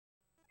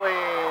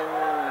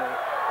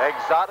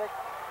Exotic,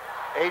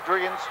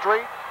 Adrian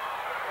Street.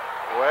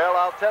 Well,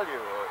 I'll tell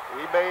you,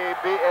 he may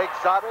be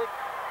exotic.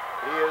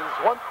 He is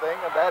one thing,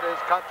 and that is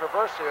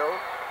controversial.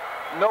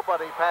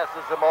 Nobody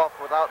passes him off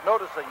without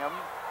noticing him.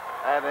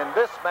 And in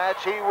this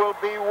match, he will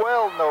be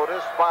well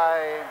noticed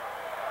by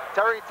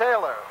Terry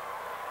Taylor.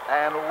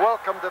 And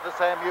welcome to the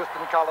Sam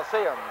Houston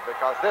Coliseum,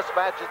 because this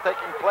match is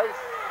taking place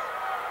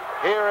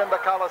here in the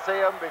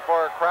Coliseum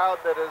before a crowd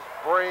that has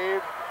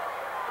braved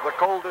the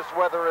coldest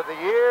weather of the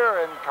year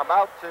and come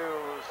out to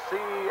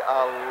see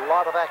a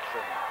lot of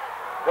action.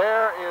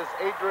 There is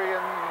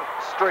Adrian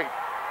Street.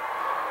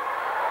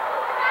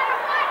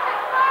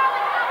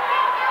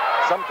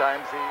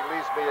 Sometimes he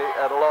leaves me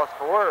at a loss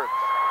for words,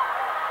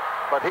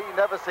 but he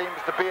never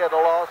seems to be at a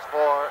loss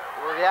for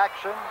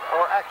reaction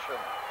or action.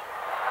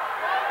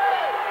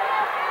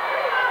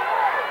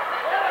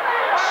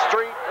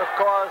 Street, of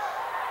course,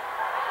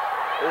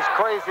 is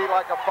crazy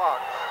like a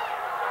fox.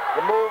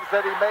 The moves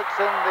that he makes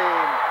in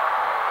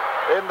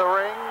the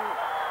ring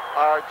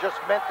are just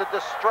meant to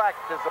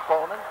distract his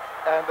opponent,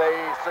 and they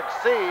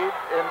succeed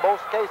in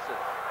most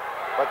cases.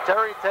 But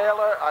Terry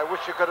Taylor, I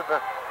wish you could have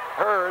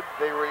heard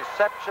the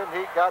reception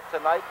he got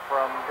tonight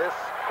from this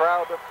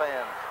crowd of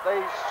fans. They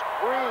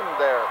screamed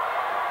their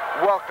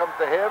welcome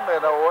to him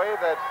in a way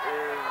that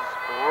is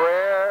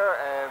rare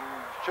and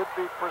should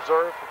be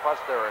preserved for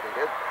posterity.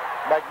 It's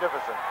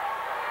magnificent.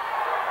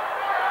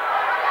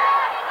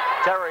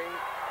 Terry,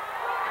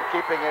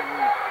 keeping a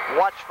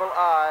watchful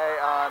eye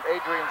on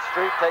Adrian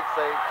Street, takes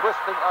a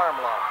twisting arm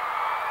lock.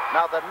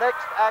 Now, the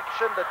next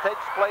action that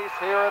takes place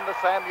here in the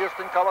Sam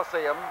Houston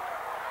Coliseum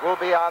will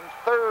be on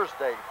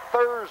Thursday,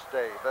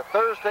 the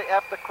Thursday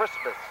after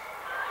Christmas,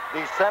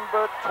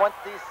 December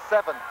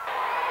 27th.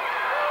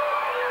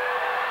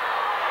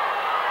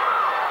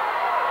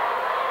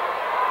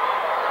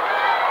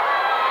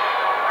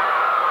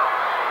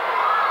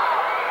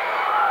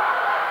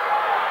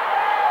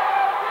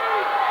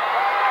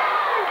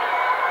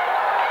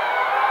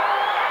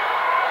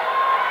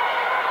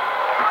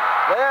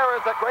 There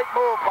is a great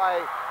move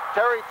by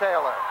Terry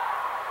Taylor.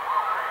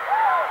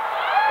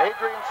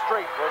 Adrian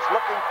Street was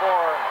looking for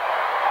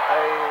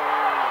a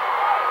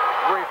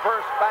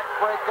reverse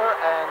backbreaker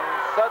and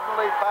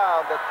suddenly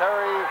found that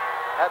Terry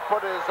had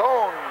put his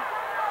own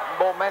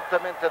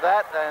momentum into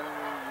that and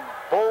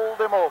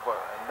bowled him over.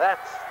 And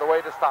that's the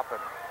way to stop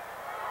him.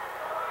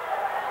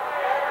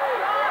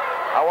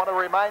 I want to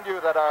remind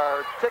you that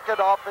our ticket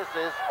office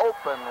is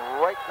open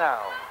right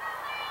now.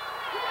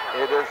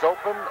 It is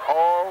open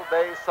all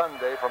day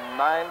Sunday from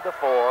 9 to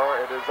 4.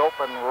 It is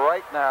open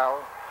right now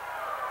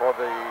for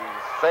the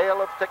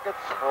sale of tickets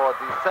for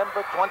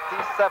December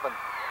 27th,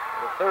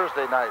 the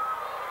Thursday night.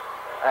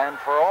 And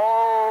for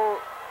all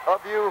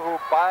of you who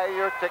buy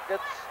your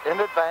tickets in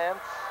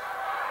advance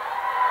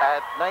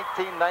at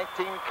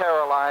 1919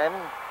 Caroline,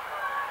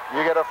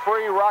 you get a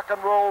free rock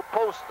and roll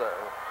poster.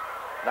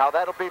 Now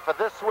that'll be for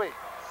this week,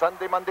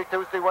 Sunday, Monday,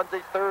 Tuesday,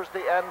 Wednesday,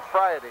 Thursday, and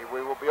Friday.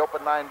 We will be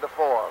open 9 to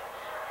 4.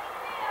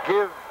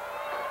 Give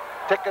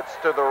tickets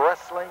to the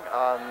wrestling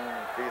on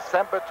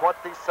December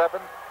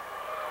 27th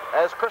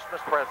as Christmas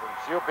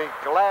presents. You'll be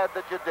glad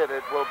that you did.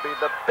 It will be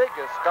the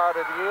biggest card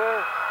of the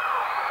year.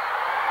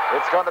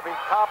 It's going to be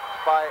topped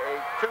by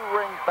a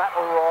 2-ring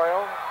battle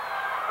royal.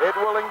 It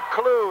will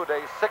include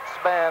a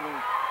 6-man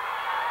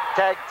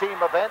tag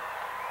team event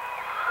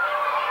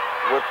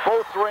with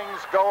both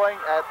rings going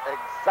at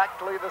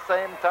exactly the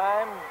same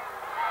time.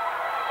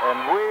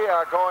 And we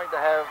are going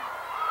to have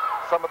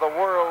some of the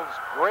world's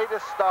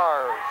greatest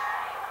stars.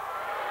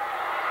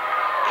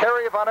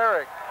 Kerry Von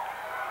Erich,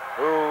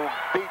 who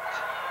beat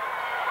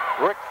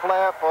Ric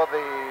Flair for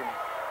the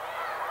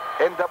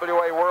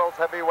NWA World's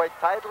Heavyweight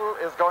title,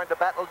 is going to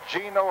battle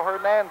Gino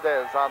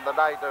Hernandez on the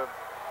night of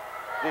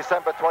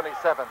December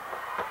 27th.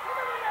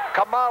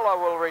 Kamala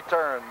will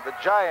return, the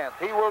Giant.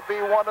 He will be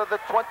one of the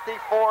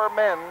 24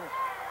 men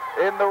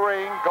in the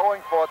ring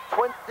going for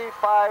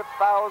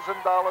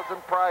 $25,000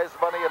 in prize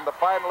money in the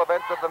final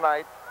event of the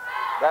night.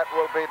 That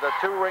will be the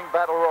 2-ring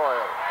battle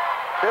royal.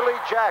 Billy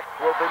Jack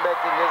will be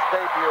making his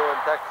debut in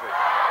Texas.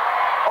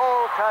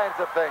 All kinds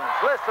of things.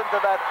 Listen to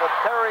that for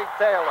Terry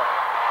Taylor.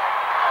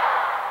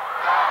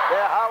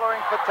 They're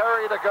hollering for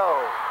Terry to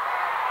go.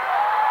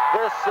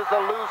 This is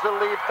a loser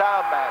leave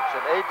town match,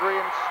 and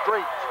Adrian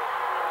Street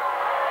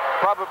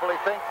probably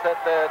thinks that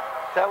they're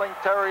telling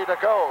Terry to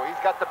go. He's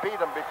got to beat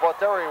him before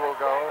Terry will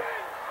go.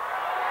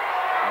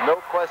 No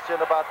question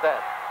about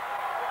that.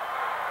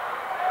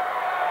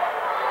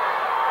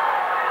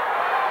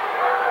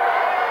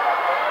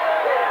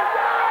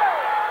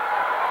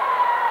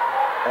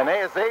 And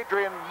as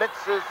Adrian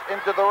minces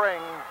into the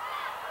ring,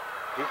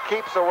 he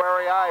keeps a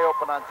wary eye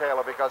open on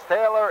Taylor, because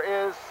Taylor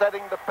is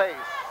setting the pace.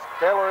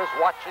 Taylor is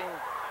watching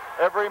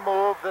every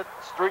move that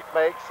Street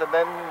makes and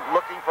then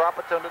looking for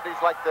opportunities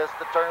like this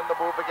to turn the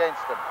move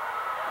against him.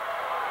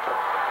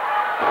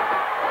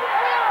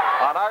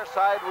 On our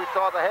side, we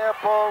saw the hair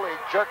pull. He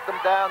jerked him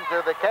down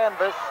to the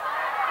canvas.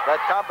 That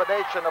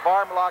combination of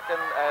arm lock and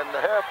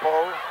the hair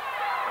pull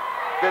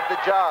did the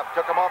job,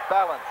 took him off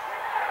balance.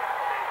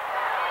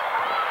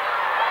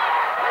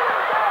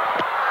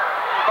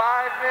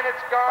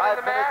 minutes gone in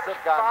the match. 5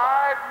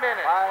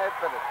 minutes. 5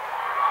 minutes.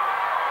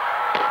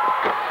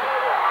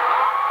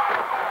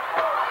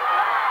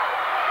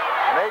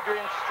 And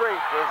Adrian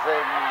Street is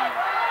in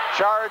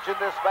charge in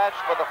this match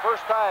for the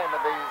first time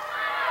in these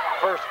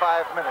first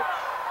 5 minutes.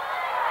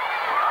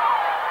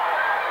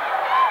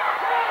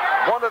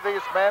 One of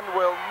these men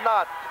will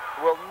not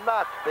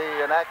be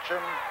in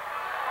action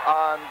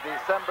on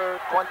December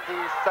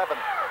 27th.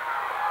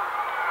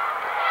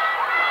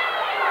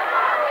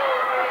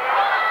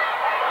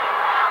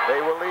 They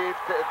will leave,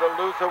 the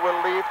loser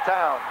will leave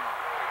town.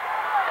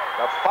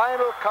 The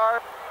final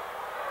card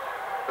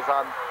is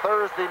on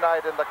Thursday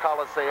night in the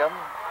Coliseum.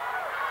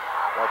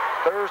 That's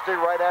Thursday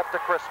right after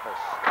Christmas.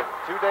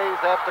 2 days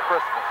after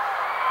Christmas.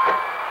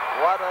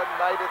 What a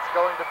night it's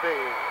going to be.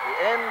 The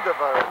end of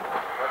the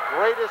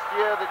greatest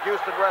year that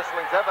Houston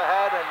Wrestling's ever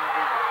had, and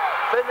we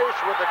finish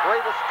with the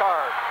greatest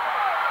card.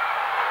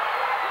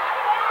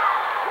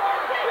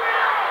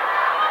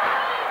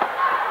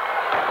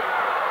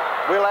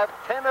 We'll have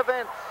 10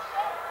 events.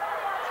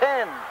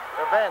 10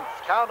 events,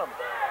 count them,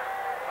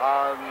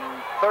 on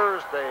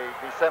Thursday,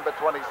 December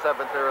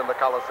 27th here in the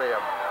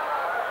Coliseum.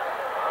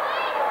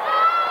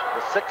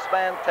 The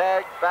 6-man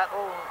tag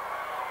battle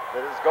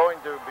that is going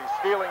to be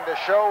stealing the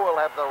show will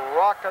have the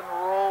Rock and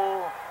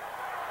Roll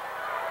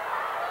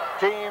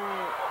team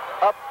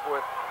up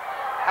with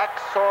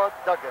Hacksaw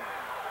Duggan.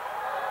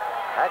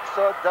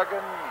 Hacksaw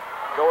Duggan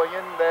going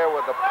in there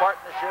with the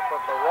partnership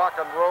of the Rock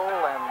and Roll,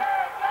 and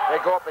they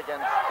go up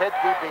against Ted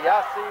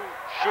DiBiase,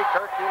 Sheik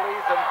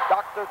Hercules, and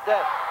Dr.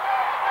 Death.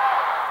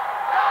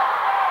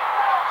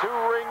 2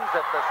 rings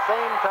at the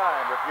same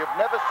time. If you've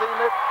never seen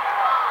it,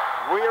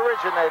 we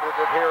originated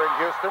it here in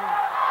Houston,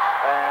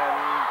 and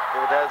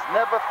it has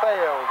never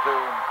failed to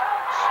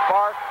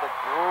spark the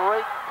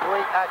great,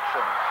 great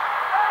action.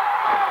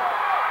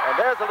 And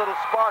there's a little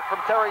spark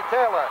from Terry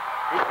Taylor.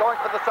 He's going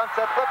for the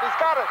sunset flip. He's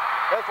got it.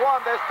 There's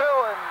 1, there's 2,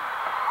 and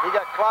he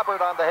got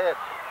clobbered on the head.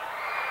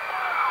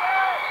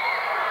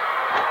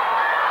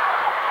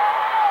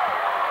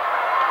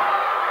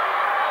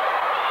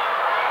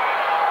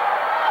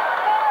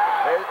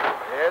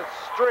 There's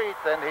Street,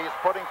 and he's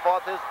putting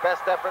forth his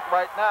best effort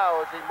right now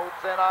as he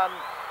moves in on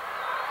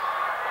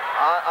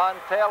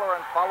Taylor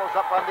and follows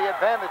up on the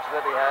advantage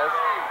that he has.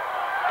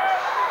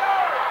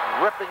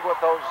 Ripping with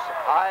those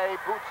high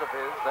boots of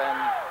his and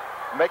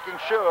making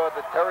sure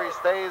that Terry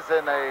stays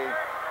in a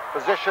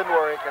position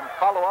where he can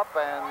follow up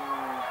and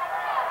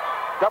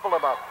double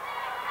him up.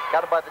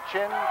 Got him by the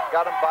chin,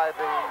 got him by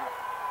the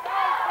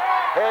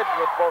head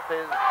with both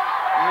his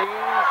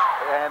knees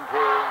and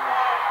his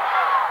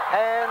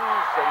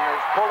hands, and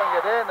is pulling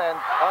it in, and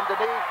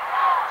underneath,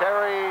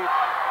 Terry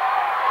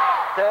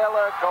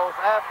Taylor goes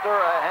after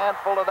a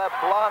handful of that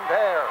blonde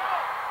hair.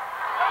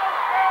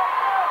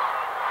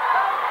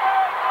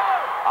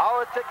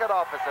 Our ticket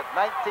office at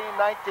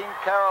 1919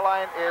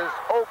 Caroline is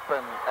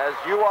open as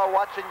you are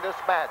watching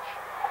this match.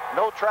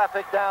 No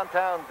traffic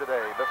downtown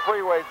today. The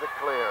freeways are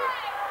clear.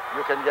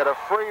 You can get a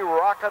free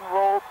Rock and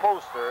Roll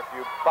poster if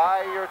you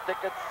buy your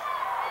tickets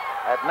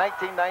at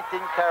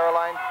 1919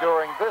 Caroline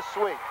during this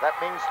week. That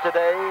means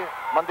today,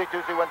 Monday,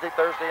 Tuesday, Wednesday,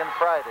 Thursday, and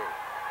Friday.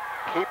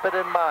 Keep it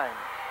in mind.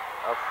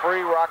 A free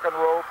Rock and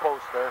Roll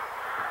poster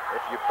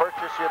if you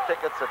purchase your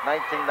tickets at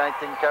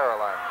 1919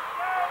 Caroline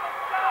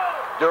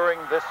during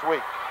this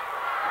week.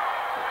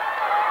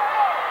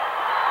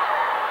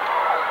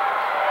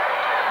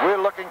 We're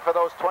looking for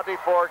those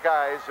 24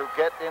 guys who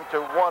get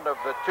into one of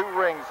the 2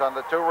 rings on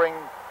the 2-ring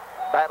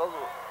battle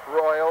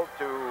royal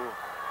to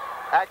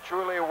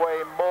actually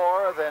weigh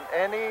more than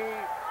any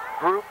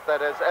group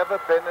that has ever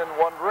been in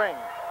one ring.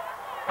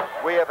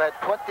 We have had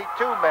 22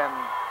 men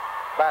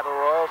battle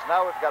royals.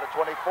 Now we've got a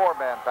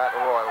 24-man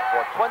battle royal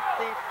for $25,000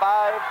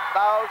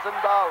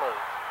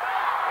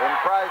 in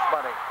prize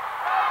money.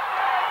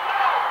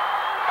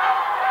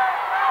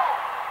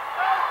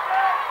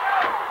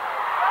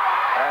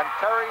 And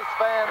Terry's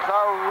fans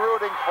are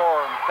rooting for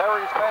him.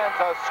 Terry's fans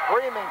are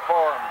screaming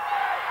for him.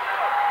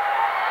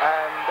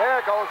 And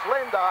there goes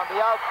Linda on the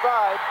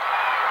outside,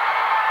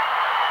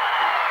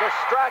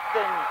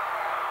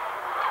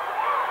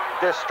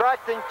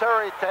 distracting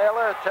Terry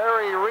Taylor.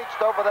 Terry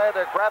reached over there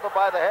to grab her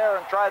by the hair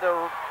and try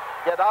to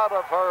get out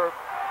of her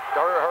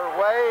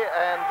way,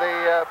 and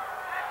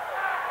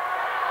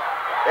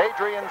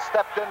Adrian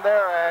stepped in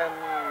there and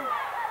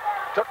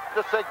took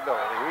the signal.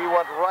 He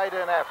went right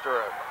in after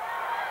her.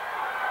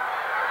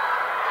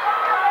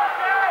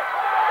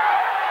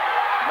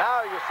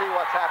 Now you see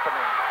what's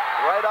happening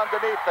right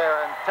underneath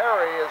there, and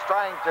Terry is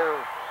trying to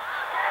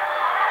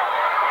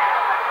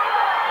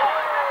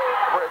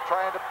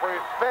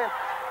prevent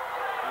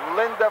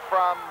Linda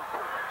from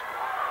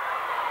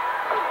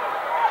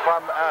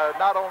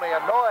not only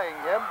annoying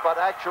him, but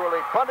actually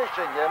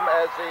punishing him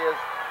as he is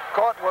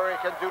caught where he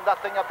can do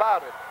nothing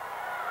about it.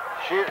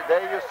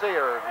 There you see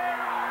her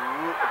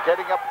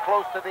getting up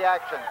close to the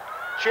action,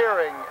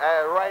 cheering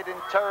right in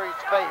Terry's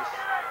face,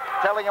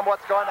 telling him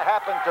what's going to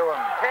happen to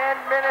him.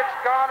 10 minutes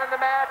gone in the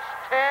match.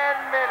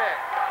 10 minutes.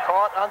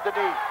 Caught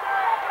underneath.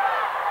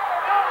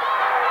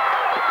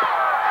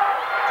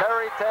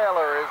 Terry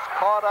Taylor is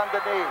caught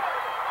underneath,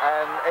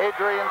 and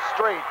Adrian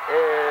Street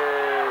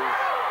is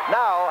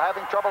now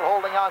having trouble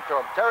holding on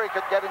to him. Terry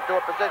could get into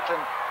a position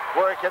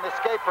where he can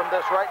escape from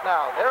this right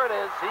now. There it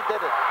is. He did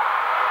it.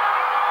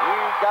 He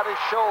got his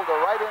shoulder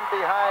right in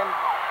behind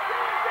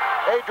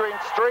Adrian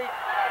Street.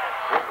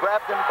 He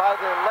grabbed him by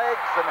the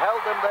legs and held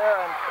him there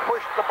and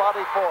pushed the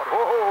body forward.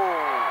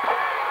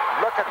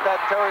 Whoa! Look at that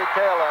Terry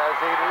Taylor as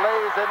he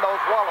lays in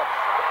those wallops.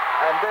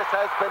 And this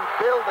has been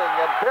building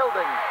and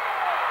building.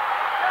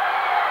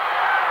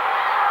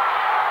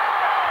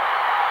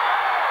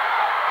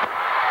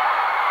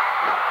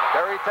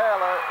 Terry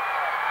Taylor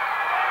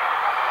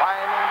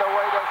finding the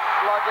way to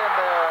slug in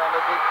there, and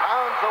as he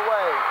pounds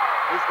away,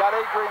 he's got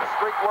Adrian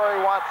Street where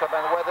he wants him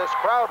and where this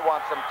crowd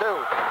wants him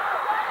too.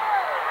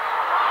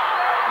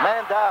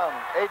 Man down,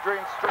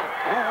 Adrian Street.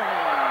 Ooh,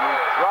 he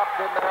dropped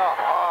in there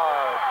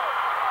hard.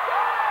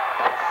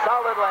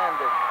 Solid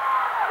landing.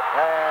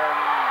 And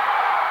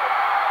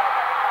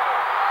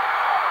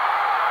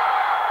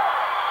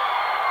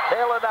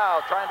Taylor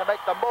now trying to make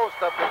the most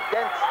of the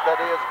dents that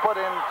he has put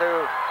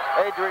into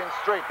Adrian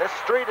Street. This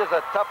Street is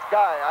a tough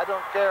guy. I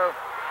don't care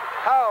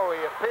how he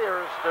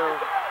appears to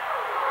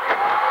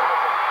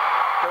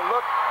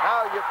look.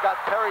 Now you've got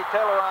Terry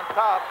Taylor on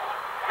top.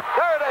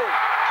 There it is.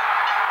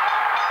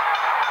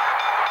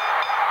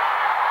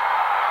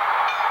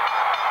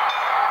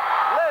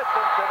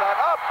 Listen to that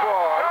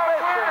uproar.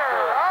 Listen to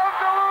it. Of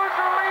the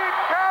loser lead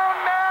count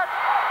match,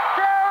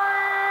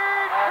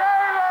 Terry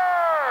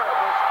Taylor.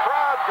 This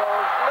crowd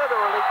goes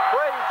literally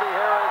crazy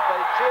here as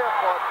they cheer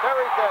for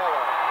Terry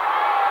Taylor.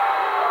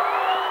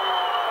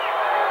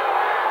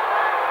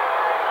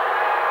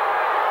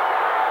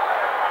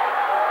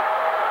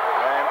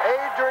 And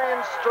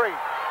Adrian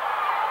Street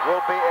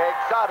will be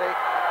exotic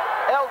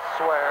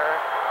elsewhere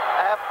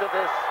after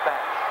this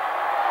match.